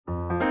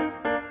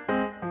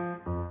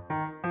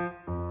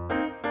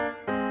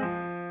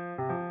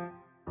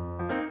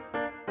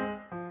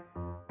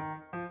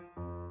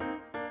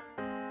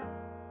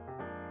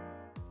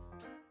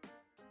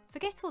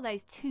Forget all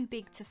those too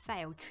big to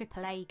fail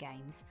AAA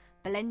games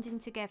blending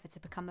together to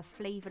become a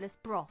flavourless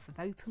broth of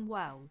open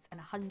worlds and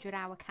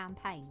 100-hour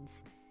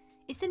campaigns.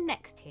 It's the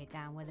next tier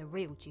down where the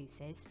real juice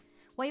is,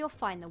 where you'll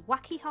find the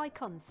wacky high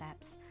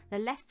concepts, the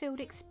left field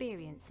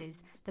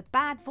experiences, the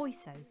bad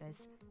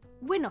voiceovers.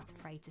 We're not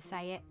afraid to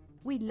say it,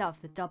 we love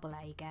the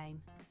AA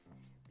game.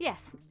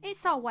 Yes,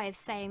 it's our way of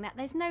saying that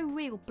there's no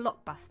real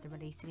blockbuster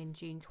releasing in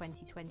June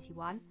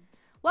 2021.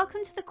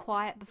 Welcome to the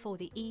quiet before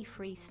the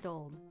E3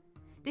 storm.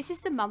 This is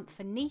the month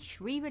for niche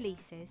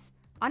re-releases,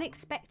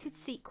 unexpected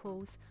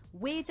sequels,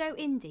 weirdo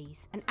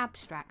indies and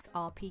abstract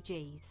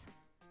RPGs.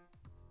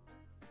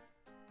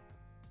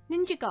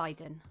 Ninja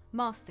Gaiden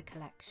Master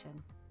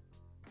Collection.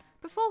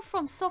 Before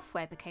From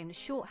Software became the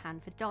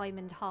shorthand for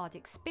Diamond Hard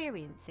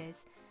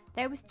experiences,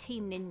 there was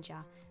Team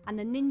Ninja and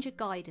the Ninja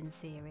Gaiden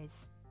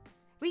series.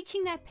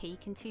 Reaching their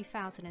peak in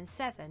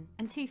 2007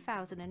 and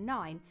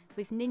 2009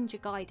 with Ninja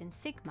Gaiden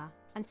Sigma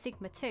and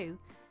Sigma 2,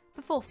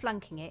 before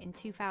flunking it in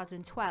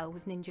 2012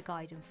 with Ninja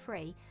Gaiden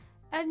 3,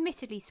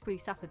 admittedly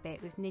spruced up a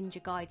bit with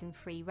Ninja Gaiden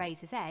 3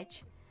 Razor's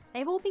Edge,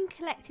 they've all been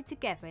collected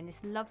together in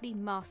this lovely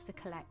master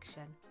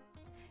collection.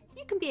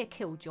 You can be a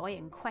killjoy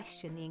and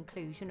question the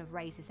inclusion of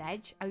Razor's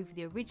Edge over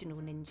the original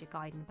Ninja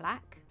Gaiden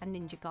Black and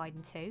Ninja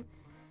Gaiden 2,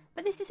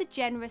 but this is a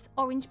generous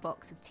orange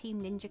box of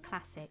Team Ninja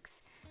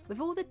classics with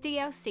all the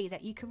DLC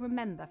that you can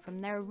remember from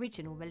their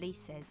original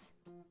releases.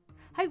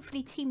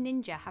 Hopefully Team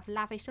Ninja have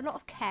lavished a lot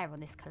of care on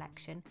this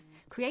collection,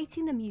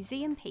 creating the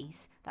museum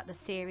piece that the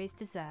series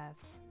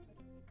deserves.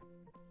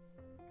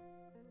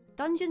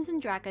 Dungeons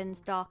 &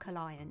 Dragons Dark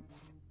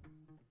Alliance.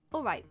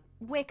 Alright,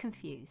 we're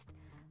confused.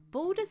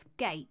 Baldur's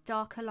Gate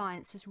Dark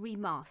Alliance was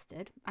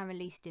remastered and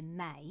released in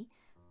May,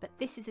 but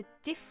this is a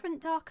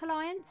different Dark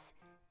Alliance,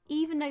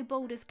 even though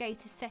Baldur's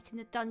Gate is set in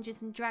the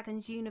Dungeons &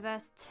 Dragons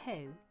universe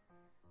too.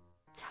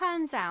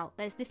 Turns out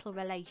there's little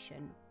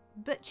relation,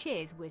 but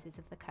cheers Wizards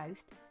of the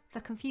Coast for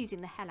confusing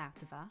the hell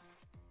out of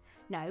us.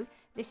 No,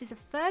 this is a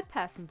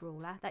third-person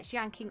brawler that's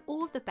yanking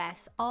all of the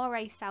best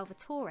R.A.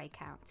 Salvatore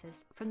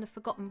characters from the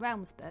Forgotten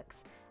Realms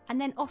books and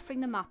then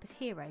offering them up as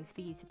heroes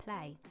for you to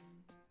play.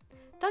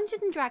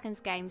 Dungeons & Dragons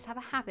games have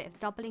a habit of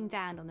doubling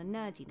down on the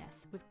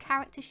nerdiness with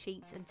character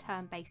sheets and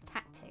turn-based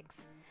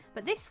tactics,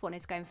 but this one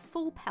is going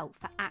full pelt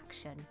for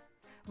action.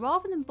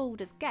 Rather than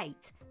Baldur's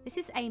Gate, this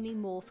is aiming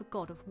more for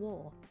God of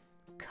War.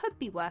 Could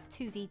be worth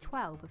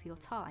 2d12 of your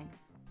time.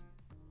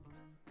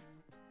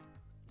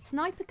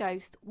 Sniper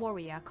Ghost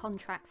Warrior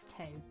Contracts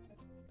 2.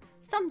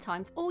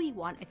 Sometimes all you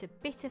want is a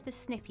bit of the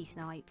snippy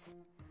snipes.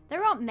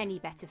 There aren't many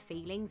better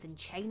feelings than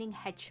chaining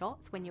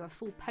headshots when you're a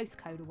full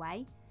postcode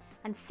away,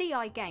 and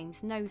CI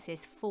Games knows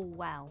this full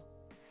well.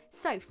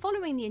 So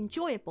following the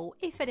enjoyable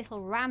if a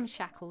little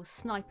ramshackle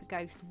Sniper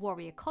Ghost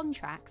Warrior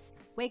Contracts,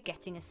 we're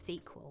getting a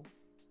sequel.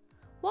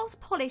 Whilst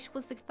polish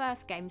was the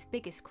first game's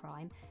biggest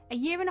crime, a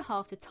year and a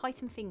half to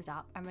tighten things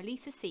up and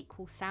release a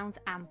sequel sounds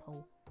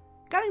ample.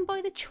 Going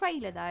by the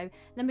trailer though,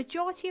 the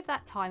majority of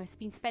that time has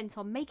been spent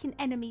on making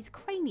enemies'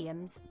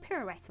 craniums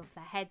pirouette off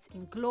their heads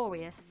in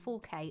glorious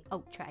 4K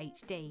Ultra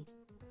HD.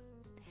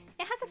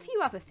 It has a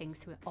few other things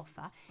to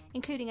offer,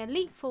 including a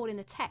leap forward in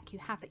the tech you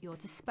have at your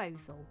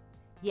disposal.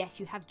 Yes,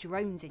 you have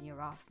drones in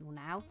your arsenal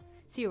now,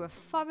 so you're a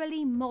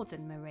thoroughly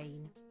modern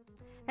Marine.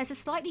 There's a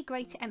slightly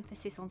greater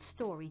emphasis on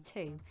story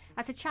too,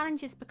 as the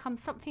challenges become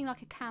something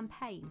like a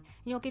campaign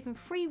and you're given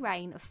free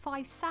reign of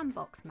 5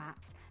 sandbox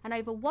maps and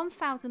over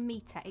 1,000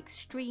 metre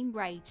extreme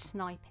rage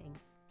sniping.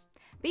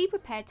 Be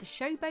prepared to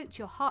showboat to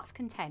your heart's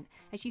content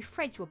as you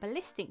thread your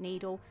ballistic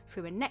needle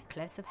through a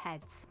necklace of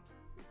heads.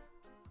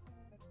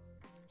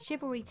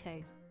 Chivalry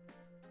 2.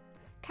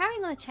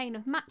 Carrying on a chain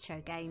of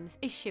macho games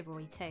is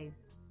Chivalry 2.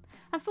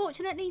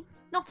 Unfortunately,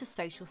 not a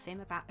social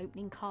sim about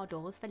opening car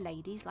doors for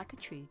ladies like a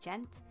true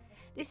gent.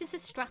 This is a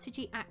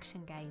strategy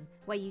action game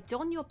where you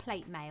don your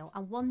plate mail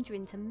and wander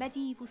into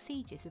medieval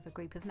sieges with a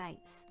group of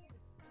mates.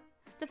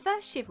 The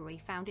first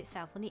Chivalry found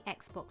itself on the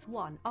Xbox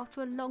One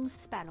after a long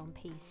spell on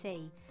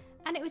PC,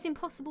 and it was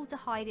impossible to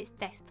hide its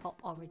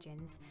desktop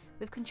origins,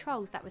 with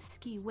controls that were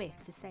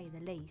skew-whiff to say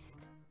the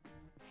least.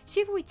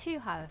 Chivalry 2,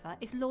 however,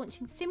 is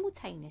launching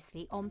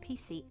simultaneously on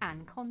PC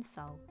and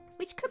console,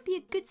 which could be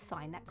a good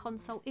sign that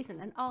console isn't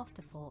an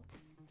afterthought.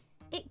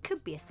 It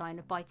could be a sign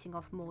of biting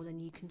off more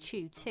than you can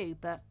chew too,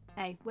 but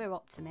hey, we're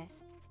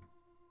optimists.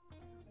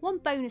 One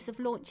bonus of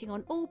launching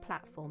on all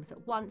platforms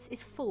at once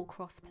is full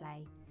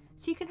crossplay,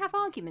 so you can have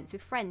arguments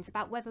with friends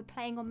about whether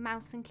playing on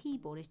mouse and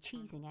keyboard is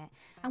cheesing it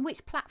and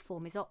which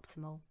platform is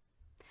optimal.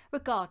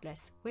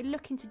 Regardless, we're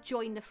looking to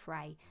join the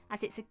fray,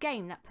 as it's a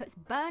game that puts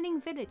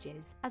burning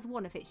villages as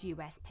one of its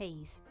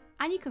USPs,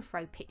 and you can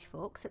throw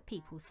pitchforks at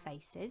people's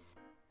faces.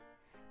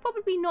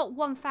 Probably not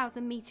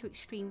 1,000 metre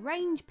extreme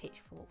range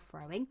pitchfork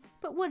throwing,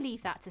 but we'll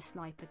leave that to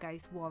Sniper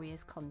Ghost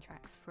Warriors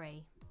Contracts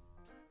 3.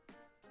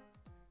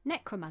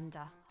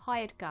 Necromunda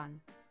Hired Gun.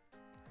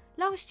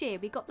 Last year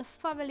we got the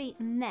thoroughly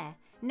meh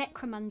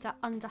Necromunda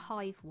Under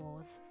Hive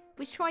Wars,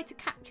 which tried to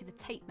capture the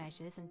tape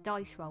measures and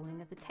dice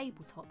rolling of the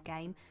tabletop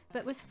game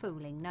but was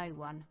fooling no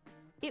one.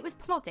 It was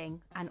plodding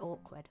and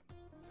awkward.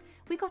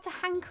 We got a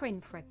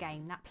hankering for a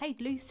game that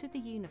played loose with the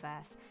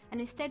universe and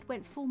instead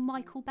went full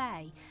Michael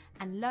Bay,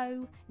 and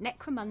lo,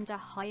 Necromunda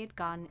Hired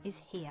Gun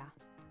is here.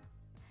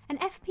 An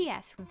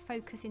FPS from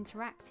Focus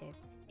Interactive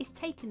is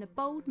taking the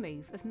bold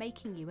move of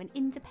making you an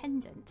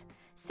independent,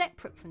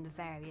 separate from the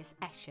various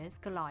Eschers,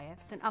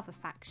 Goliaths and other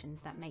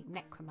factions that make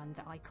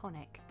Necromunda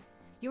iconic.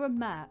 You're a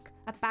merc,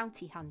 a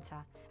bounty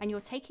hunter, and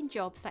you're taking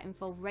jobs that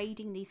involve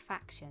raiding these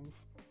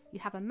factions. You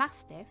have a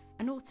mastiff,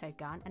 an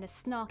autogun and a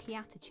snarky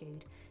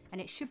attitude,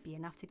 and it should be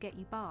enough to get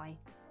you by.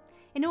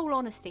 In all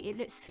honesty, it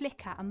looks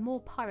slicker and more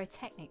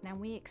pyrotechnic than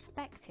we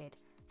expected,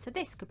 so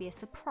this could be a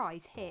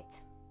surprise hit.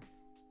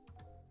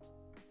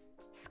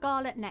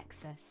 Scarlet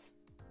Nexus.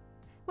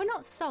 We're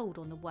not sold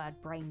on the word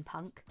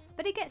brainpunk,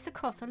 but it gets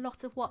across a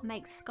lot of what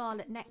makes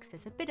Scarlet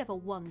Nexus a bit of a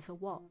one to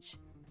watch.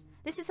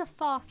 This is a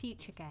far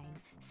future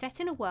game, set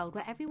in a world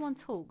where everyone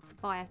talks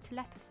via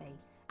telepathy.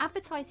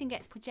 Advertising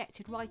gets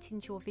projected right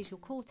into your visual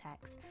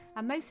cortex,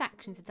 and most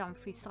actions are done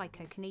through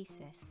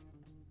psychokinesis.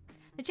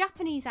 The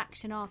Japanese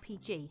action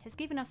RPG has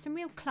given us some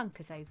real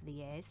clunkers over the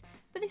years,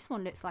 but this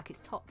one looks like it's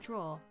top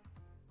drawer.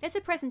 There's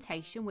a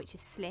presentation which is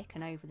slick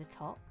and over the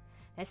top.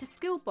 There's a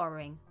skill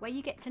borrowing where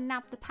you get to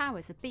nab the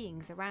powers of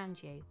beings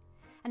around you.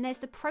 And there's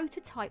the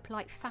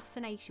prototype-like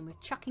fascination with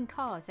chucking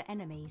cars at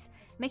enemies,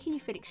 making you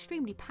feel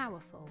extremely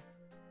powerful.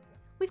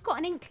 We've got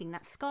an inkling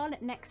that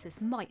Scarlet Nexus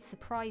might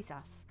surprise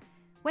us.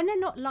 When they're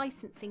not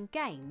licensing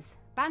games,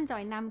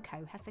 Bandai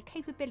Namco has the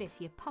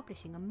capability of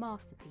publishing a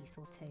masterpiece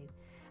or two,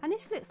 and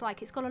this looks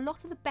like it's got a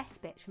lot of the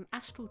best bits from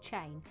Astral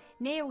Chain,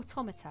 Nier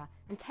Automata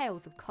and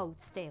Tales of Cold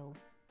Steel.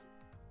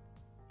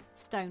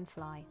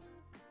 Stonefly.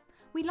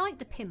 We like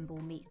the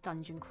pinball meets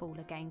dungeon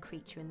crawler game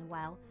Creature in the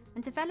Well,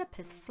 and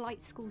developers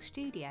Flight School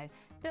Studio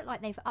look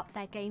like they've upped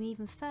their game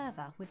even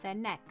further with their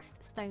next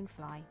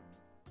Stonefly.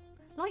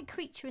 Like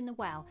Creature in the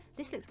Well,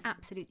 this looks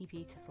absolutely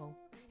beautiful,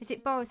 as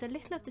it borrows a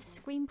little of the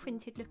screen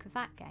printed look of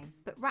that game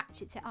but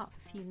ratchets it up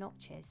a few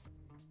notches.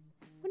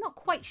 We're not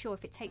quite sure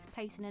if it takes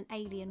place in an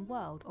alien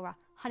world or a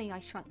Honey I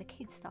Shrunk the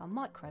Kids style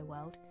micro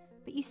world,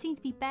 but you seem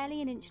to be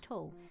barely an inch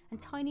tall and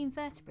tiny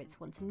invertebrates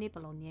want to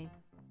nibble on you.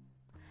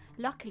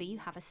 Luckily you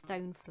have a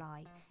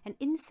Stonefly, an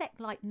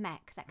insect-like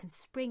mech that can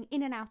spring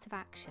in and out of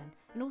action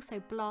and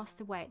also blast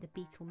away at the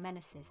beetle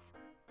menaces.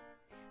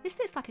 This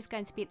looks like it's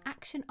going to be an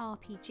action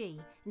RPG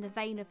in the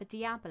vein of a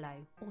Diablo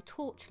or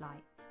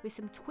Torchlight, with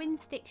some twin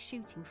stick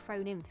shooting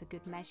thrown in for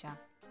good measure.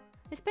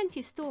 There's plenty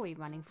of story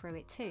running through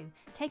it too,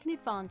 taking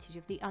advantage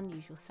of the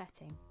unusual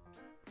setting.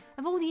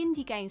 Of all the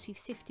indie games we've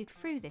sifted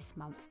through this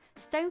month,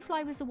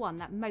 Stonefly was the one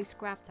that most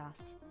grabbed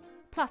us.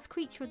 Plus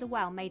Creature of the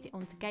Well made it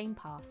onto Game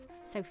Pass,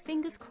 so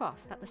fingers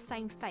crossed that the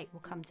same fate will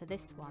come to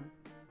this one.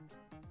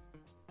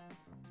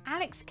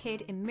 Alex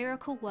Kidd in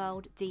Miracle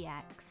World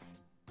DX.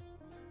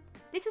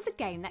 This was a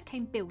game that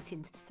came built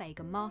into the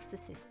Sega Master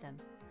System.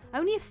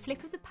 Only a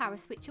flip of the power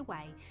switch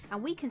away,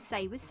 and we can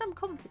say with some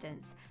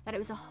confidence that it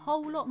was a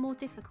whole lot more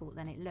difficult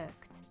than it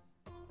looked.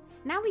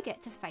 Now we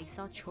get to face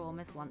our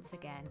traumas once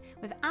again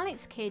with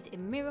Alex Kidd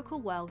in Miracle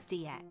World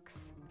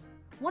DX.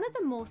 One of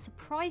the more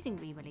surprising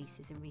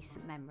re-releases in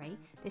recent memory,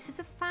 this was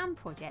a fan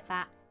project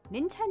that,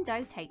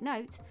 Nintendo take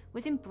note,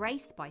 was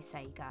embraced by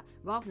Sega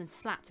rather than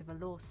slapped with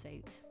a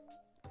lawsuit.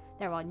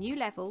 There are new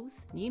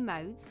levels, new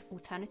modes,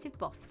 alternative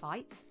boss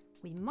fights,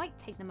 we might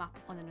take them up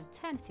on an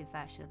alternative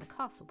version of the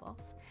castle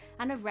boss,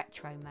 and a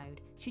retro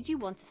mode should you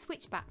want to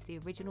switch back to the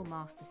original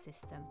Master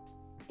System.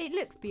 It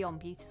looks beyond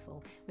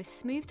beautiful, with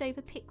smoothed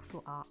over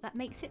pixel art that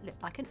makes it look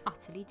like an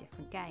utterly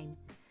different game,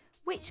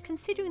 which,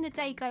 considering the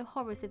day-glow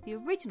horrors of the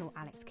original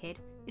Alex Kidd,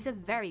 is a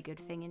very good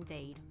thing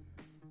indeed.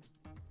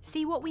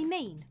 See what we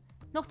mean?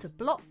 Not a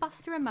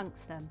blockbuster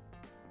amongst them.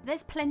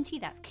 There's plenty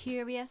that's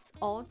curious,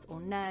 odd or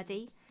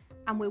nerdy,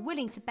 and we're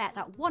willing to bet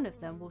that one of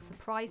them will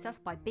surprise us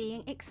by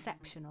being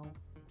exceptional.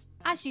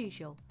 As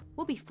usual,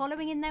 we'll be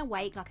following in their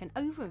wake like an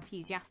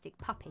over-enthusiastic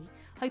puppy,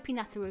 hoping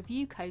that a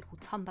review code will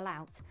tumble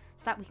out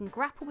so that we can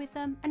grapple with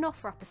them and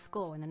offer up a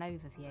score and an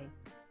overview.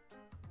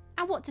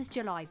 And what does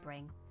July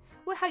bring?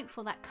 We're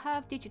hopeful that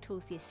Curve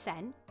Digital's The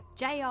Ascent,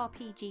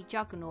 JRPG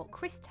juggernaut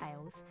Chris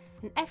Tales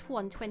and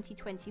F1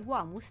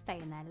 2021 will stay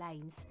in their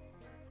lanes.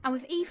 And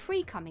with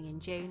E3 coming in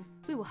June,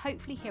 we will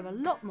hopefully hear a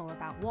lot more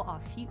about what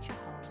our future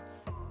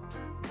holds.